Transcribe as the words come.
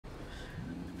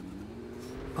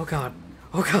Oh god.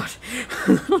 Oh god.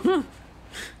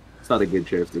 It's not a good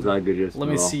drift. It's not a good drift. Let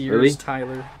me see yours, really?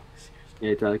 Tyler.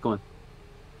 Yeah, Tyler, come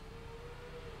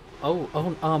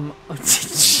on.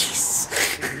 Jeez.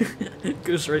 It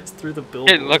goes right through the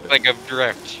billboard. It looked like a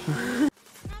drift.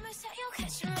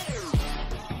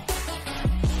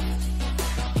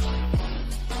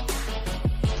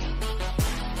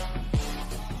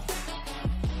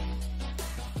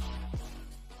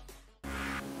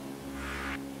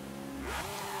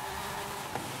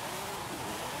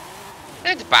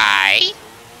 Goodbye.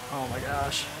 Oh my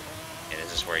gosh. And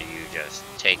this is where you just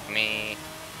take me.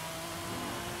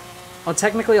 Well,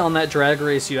 technically on that drag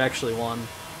race you actually won.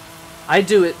 I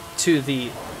do it to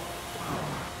the...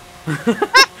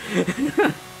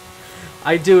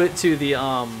 I do it to the,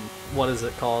 what is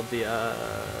it called? The,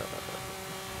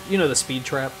 you know, the speed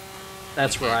trap?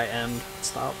 That's where I end.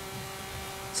 Stop.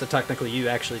 So technically you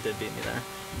actually did beat me there.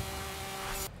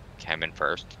 Okay, I'm in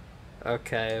first.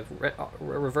 Okay,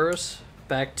 reverse,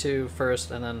 back to first,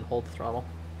 and then hold the throttle.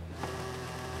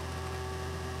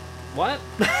 What?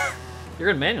 You're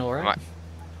in manual, right?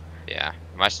 Yeah.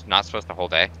 Am I not supposed to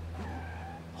hold A?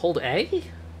 Hold A?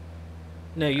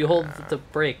 No, you hold the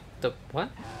brake. The what?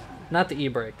 Not the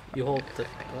E-brake. You hold the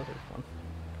other one.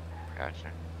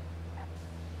 Gotcha.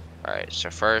 Alright, so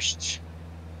first,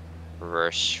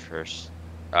 reverse first.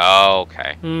 Oh,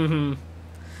 okay. Mm-hmm.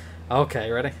 Okay,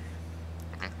 ready?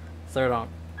 Mm-hmm. Third honk.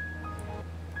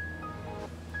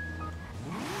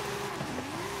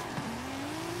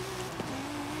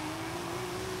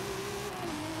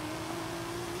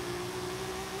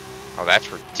 Oh,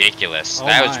 that's ridiculous. Oh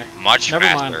that my. was much Never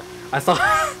faster. mind. I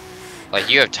thought... Like,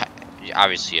 you have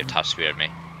obviously you have top speed of me,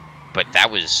 but that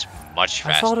was much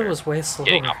faster. I thought it was way slower.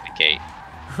 Getting off the gate.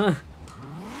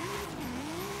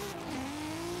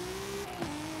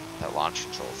 That launch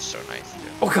control is so nice,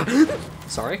 dude. Oh god!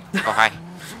 Sorry. Oh, hi.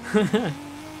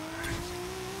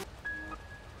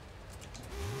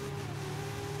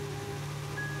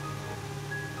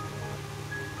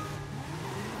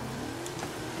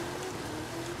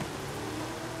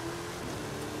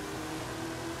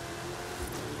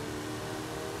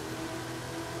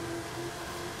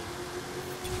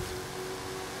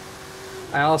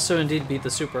 I also indeed beat the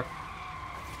Super.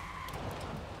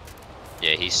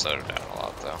 Yeah, he slowed it down a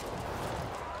lot, though.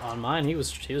 On mine, he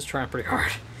was trying pretty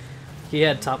hard. He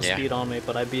had top Yeah. speed on me,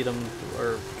 but I beat him,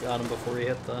 or got him before he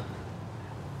hit the...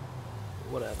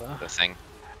 whatever. The thing.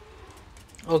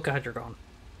 Oh god, you're gone.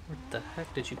 Where the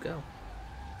heck did you go?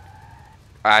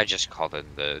 I just called it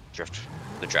the drift,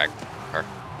 the drag car.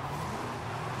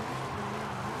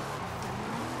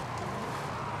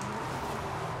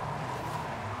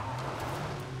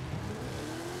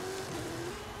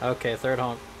 Okay, third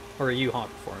honk. Or you honk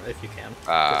for him, if you can.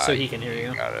 So he can hear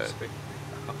you. Got it. Speak.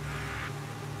 Oh.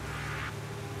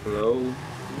 Hello?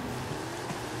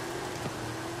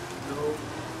 No.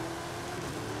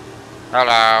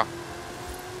 Hello.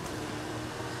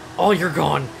 Oh, you're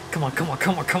gone! Come on, come on,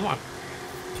 come on, come on!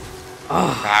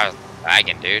 Oh. I was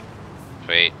lagging, dude.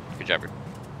 Sweet. Good job. Dude,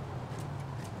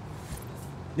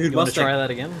 You want to Mustang. try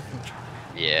that again?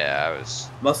 Yeah, I was...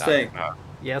 Mustang.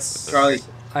 Yes. Charlie.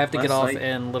 I have to get last off night-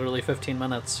 in literally 15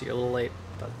 minutes. You're a little late,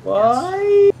 but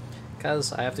Why?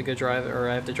 Because I have to go drive, or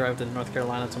I have to drive to North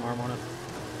Carolina tomorrow morning.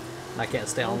 And I can't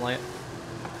stay on late.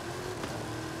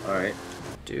 Alright.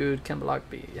 Dude, Ken Block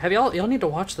B. Have y'all need to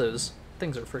watch those.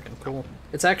 Things are freaking cool.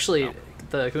 It's actually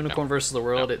the Unicorn versus the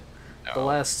World. The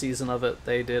last season of it,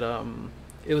 they did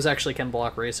it was actually Ken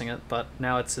Block racing it, but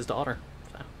now it's his daughter.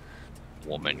 So.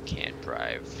 Woman can't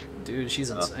drive. Dude, she's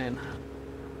insane.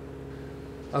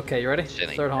 Okay, you ready? She's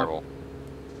Third honk. terrible.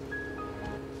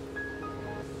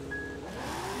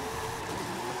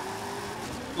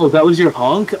 Oh, that was your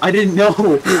honk? I didn't know.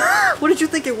 What did you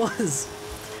think it was?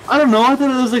 I don't know. I thought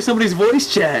it was like somebody's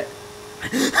voice chat.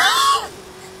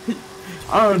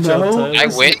 I don't know. I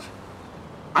win.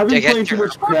 I've been Did I get playing too your-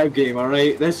 much crab game,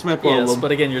 alright? That's my problem. Yes,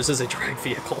 but again, yours is a drag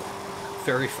vehicle.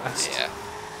 Very fast. Yeah.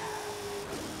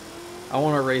 I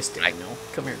want to race Daniel.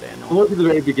 Come here, I Daniel. went to the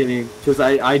very beginning, because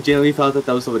I genuinely thought that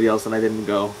was somebody else and I didn't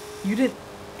go. You did...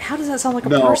 How does that sound like a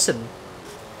No. person?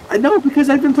 I know, because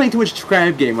I've been playing too much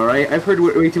crab game, alright? I've heard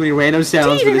way too many random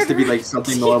sounds for this to be like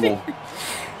something normal.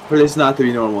 For this not to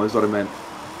be normal is what I meant.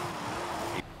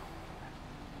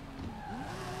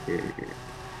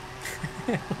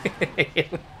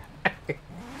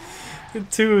 The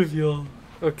two of y'all.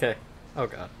 Okay. Oh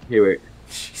god. Here, wait.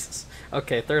 Jesus.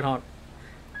 Okay, third honk.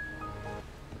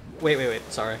 Wait.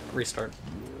 Sorry. Restart.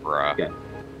 Bruh. Okay.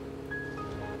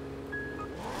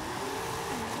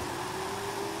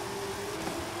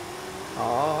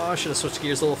 Oh, I should have switched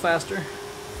gears a little faster.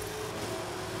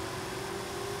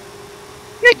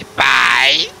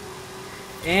 Goodbye.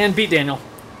 And beat Daniel.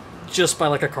 Just by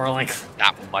like a car length.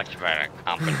 Not much of an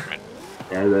accomplishment.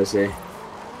 Yeah, as I say.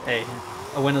 Hey,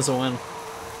 a win is a win.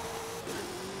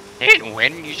 You didn't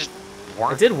win, you just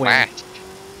weren't I did win. last.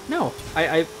 No,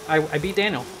 I beat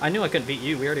Daniel. I knew I couldn't beat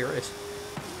you. We already raced.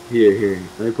 Here.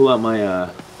 Let me pull out my,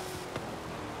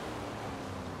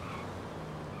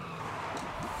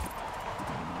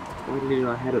 Why did you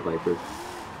not have a Viper?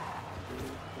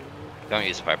 Don't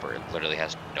use a Viper, it literally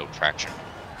has no traction.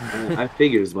 I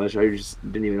figured as much, I just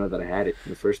didn't even know that I had it in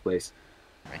the first place.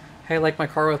 Hey, I like my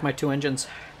car with my 2 engines.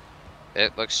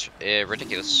 It looks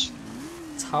ridiculous.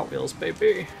 It's Hot Wheels,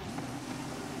 baby.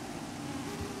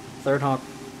 Third honk.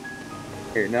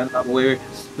 Here, not wait.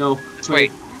 No. Just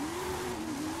wait.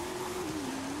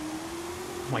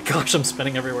 Oh my gosh, I'm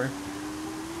spinning everywhere.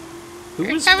 Who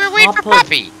was Now we're waiting for Papa?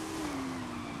 Papi.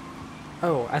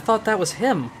 Oh, I thought that was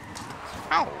him.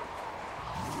 Oh.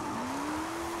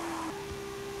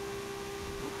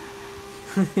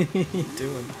 What are you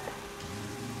doing?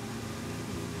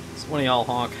 It's one of y'all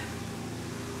honk.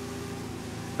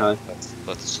 Let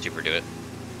the super do it.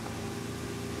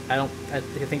 I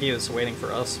think he was waiting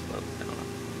for us, but I don't know.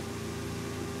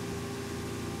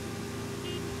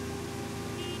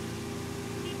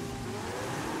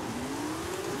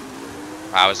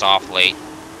 I was off late.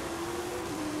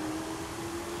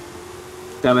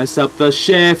 That messed up the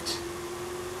shift.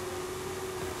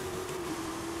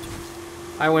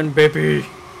 I win, baby.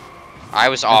 I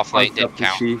was off late, didn't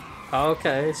count.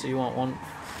 Okay, so you want one?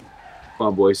 Come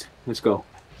on, boys. Let's go.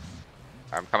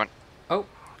 I'm coming. Oh,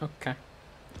 okay.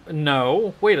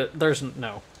 No, wait. There's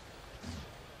no.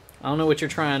 I don't know what you're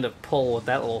trying to pull with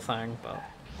that little thing, but.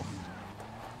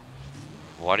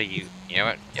 What are you? You know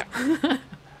what? Yeah.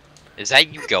 Is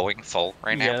that you going full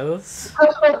right now? Yes.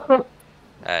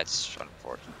 That's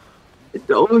unfortunate. I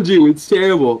told you, it's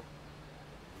terrible.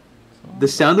 The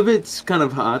sound of it's kind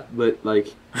of hot, but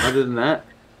like, other than that.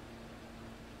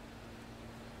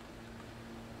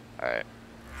 Alright.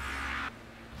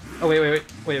 Oh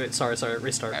wait. Sorry.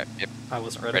 Restart. Yep. I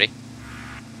wasn't ready. Ready?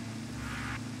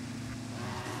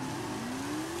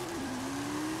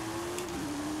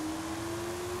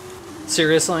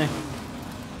 Seriously?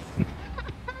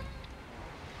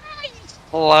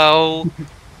 Hello.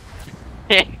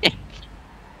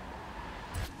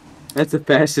 That's the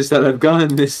fastest that I've gone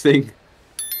in this thing.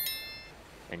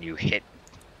 And you hit.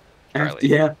 After,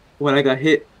 yeah, when I got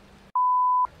hit.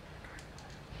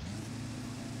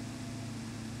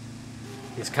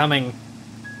 He's coming.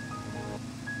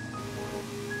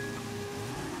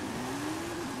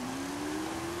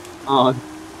 On.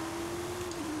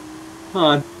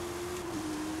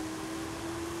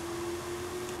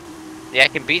 Yeah, I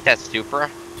can beat that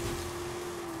Supra.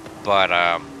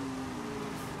 But,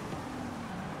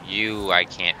 you I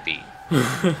can't beat.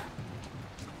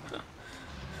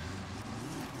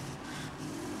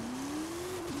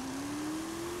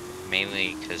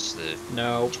 Mainly because the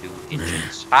No. 2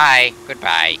 engines. Hi,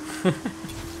 goodbye.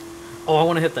 Oh, I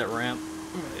want to hit that ramp.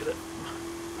 I'm gonna hit it.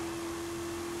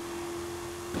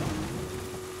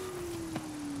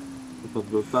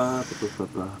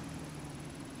 Ba-ba-ba-ba-ba-ba-ba.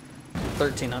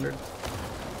 1300.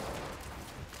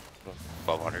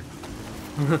 1200.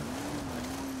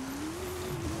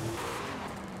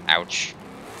 Ouch.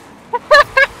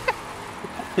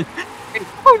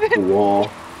 Wall.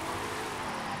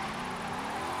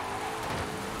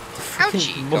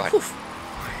 Ouchie. Go ahead. Move.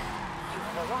 You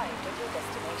have arrived at your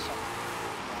destination.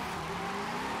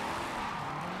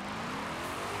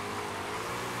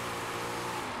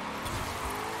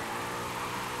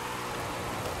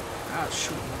 Ah,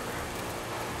 shoot.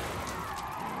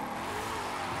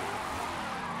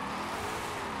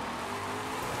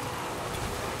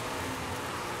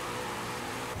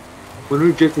 When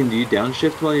we're drifting, do you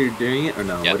downshift while you're doing it, or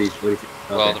no? Yes. What do you think?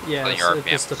 Well, Okay. Yeah, on your it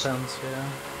just RPMs. depends, yeah.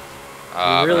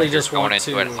 But really if you're just going want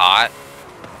into to- it hot.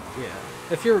 Yeah.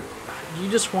 If you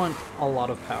just want a lot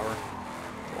of power.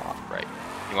 A lot. Right.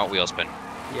 You want wheel spin.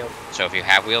 Yep. So if you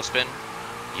have wheel spin,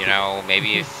 you know,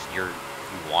 maybe if you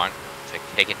want to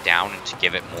take it down and to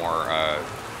give it more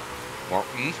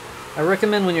oomph. I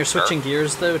recommend when you're switching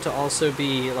gears, though, to also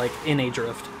be, like, in a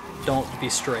drift. Don't be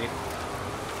straight.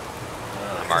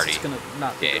 I'm 'Cause already it's gonna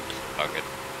not be dead. good. Oh, good.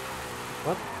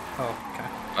 What? Oh, okay.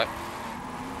 What?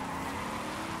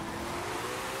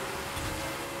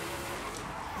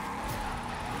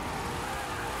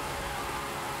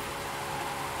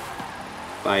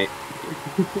 Bye.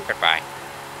 Goodbye.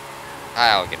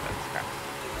 I'll get that crap.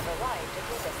 You have arrived at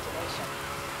your destination.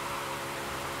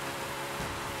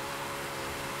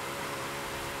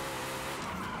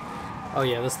 Oh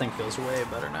yeah, this thing feels way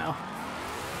better now.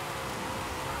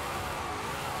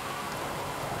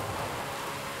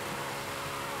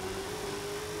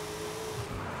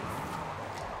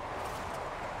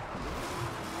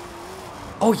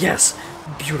 Oh, yes!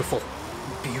 Beautiful.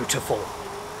 Beautiful.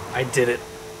 I did it.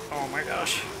 Oh my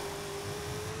gosh.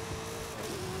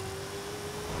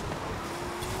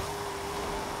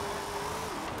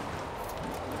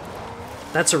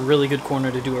 That's a really good corner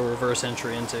to do a reverse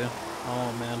entry into.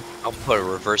 Oh, man. I'll put a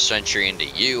reverse entry into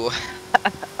you.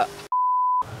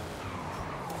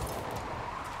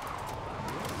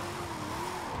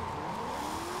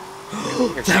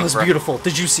 That was beautiful.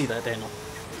 Did you see that, Daniel?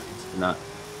 Not.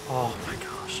 Oh my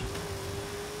gosh.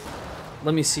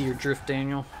 Let me see your drift,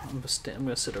 Daniel. I'm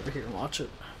gonna sit over here and watch it.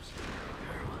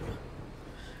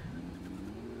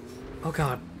 Oh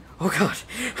god. Oh god.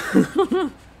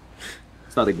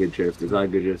 It's not a good drift. It's not a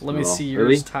good drift. Let me see yours,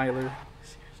 really? Tyler.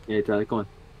 Yeah, Tyler, come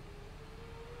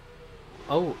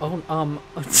on.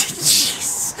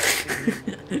 Jeez.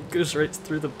 It goes right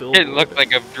through the building. It looked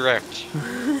like a drift.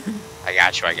 I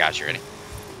got you, ready?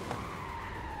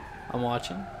 I'm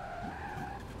watching.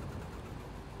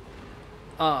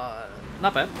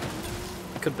 Not bad.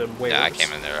 Could have been way worse. Yeah, I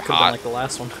came in there Could have hot. been like the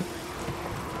last one.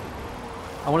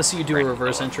 I want to see you do a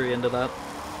reverse entry into that.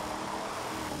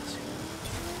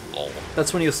 Oh.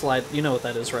 That's when you slide. You know what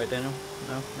that is, right, Daniel?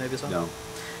 No? Maybe so? No.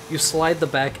 You slide the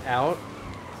back out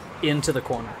into the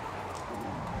corner.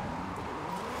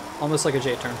 Almost like a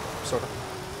J-turn, sort of.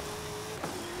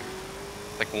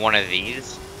 Like one of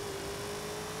these,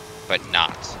 but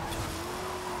not.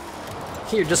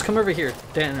 Here, just come over here.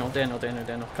 Daniel,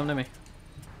 come to me.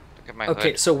 Look at my Okay,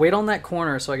 hood. so wait on that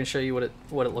corner so I can show you what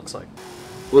it looks like.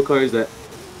 What car is that?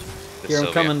 The Here, I'm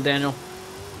Sylvia. coming, Daniel.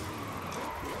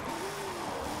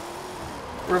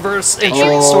 Reverse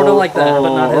entry, sort of like that,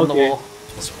 but not hitting the wall.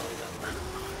 Sort of like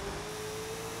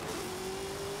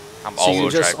I'm that. So you all-wheel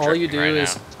just, drive all you drifting do right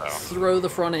is now, so. throw the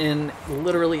front end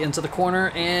literally into the corner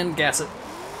and gas it.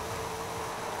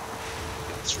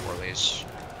 Swirlies.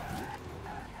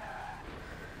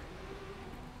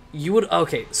 You would,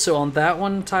 okay, so on that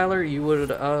one, Tyler, you would,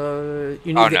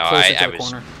 you need to get closer to the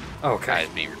corner. Okay.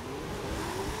 I'd be,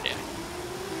 yeah.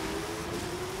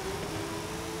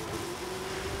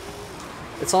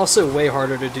 It's also way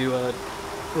harder to do a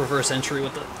reverse entry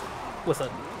with a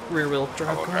rear wheel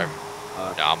drive All-wheel car.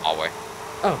 drive. No, I'm all the way.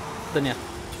 Oh, then yeah.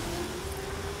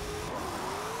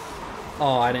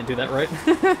 Oh, I didn't do that right.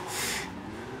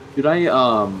 Should I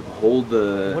hold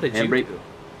the What did you handbrake? do?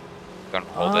 Gonna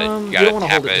hold it. You You don't gotta wanna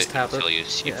tap hold it, it just tap until it. you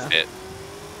see Yeah. fit.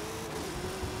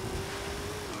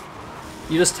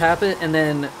 You just tap it, and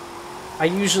then I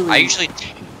usually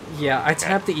yeah, I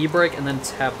tap the e-brake and then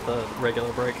tap the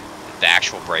regular brake. The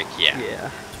actual brake, yeah. Yeah.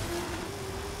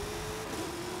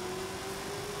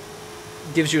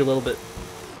 Gives you a little bit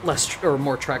less or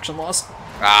more traction loss.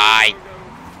 I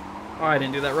Oh, I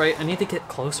didn't do that right. I need to get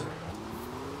closer. I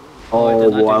Oh, did not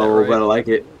do that wow, right. better like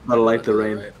it. Better like the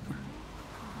rain.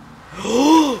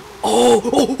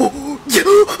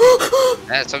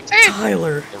 That's what I'm saying.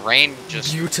 Tyler, The rain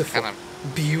just beautiful, kind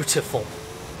of beautiful.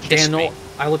 kissed Daniel, me.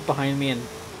 I looked behind me and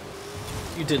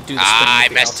you did do the spin I with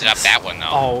the messed it up Altus. that one though.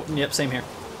 Oh, yep, same here.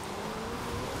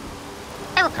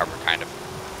 I recovered kind of.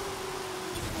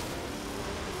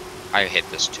 I hit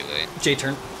this too late. J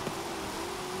turn.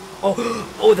 Oh,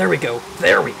 oh, there we go.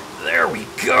 There we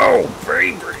go,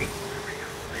 baby.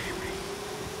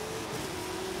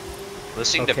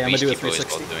 Listening Okay, to I'm gonna do a Beastie Boys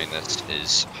 360. while doing this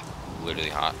is literally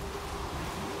hot.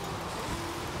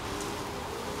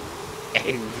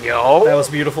 Hey, yo! That was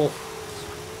beautiful.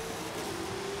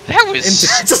 That was.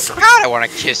 And just- God, I want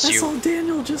to kiss That's you. all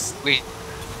Daniel just.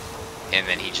 And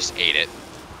then he just ate it,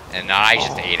 and then I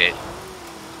just Oh. ate it.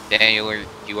 Daniel,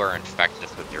 you are infected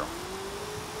with your.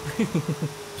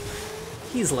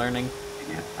 He's learning.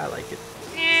 I like it.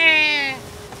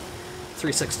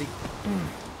 360.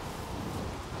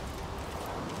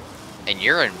 And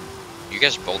you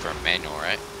guys both are manual,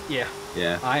 right? Yeah,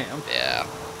 Yeah, I am. Yeah.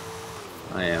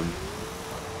 I am.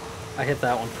 I hit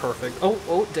that one perfect. Oh,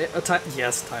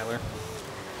 yes, Tyler.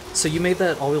 So you made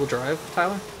that all-wheel drive,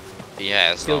 Tyler?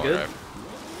 Yeah, it's Feel all good? right.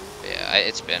 Yeah,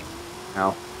 it's been.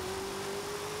 Ow.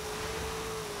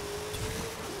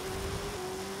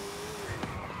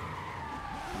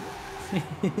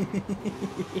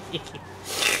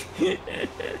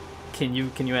 Can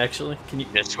you actually? Can you?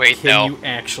 Just wait, Can no. you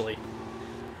actually?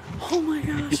 Oh my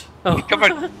gosh! Oh. Come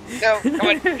on. No, come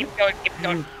on. Keep going, keep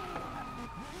going.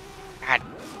 God.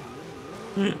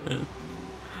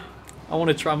 I want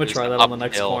to try. I'm gonna It's try that on the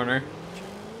next uphill. corner.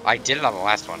 I did it on the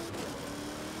last one.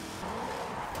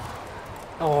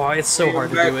 Oh, it's so hard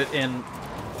to do it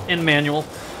in manual.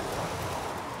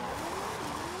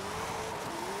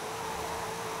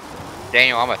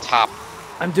 Daniel, I'm a top.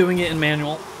 I'm doing it in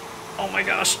manual. Oh my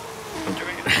gosh! I'm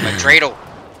doing it. I'm a dreidel.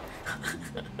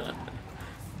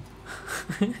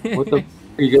 What the f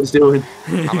are you guys doing?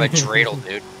 I'm a dreidel,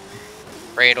 dude.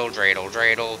 Dreidel, dreidel,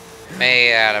 dreidel,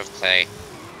 made out of clay.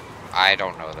 I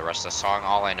don't know the rest of the song.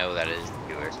 All I know that is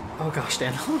do it. Oh gosh,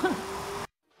 Dan.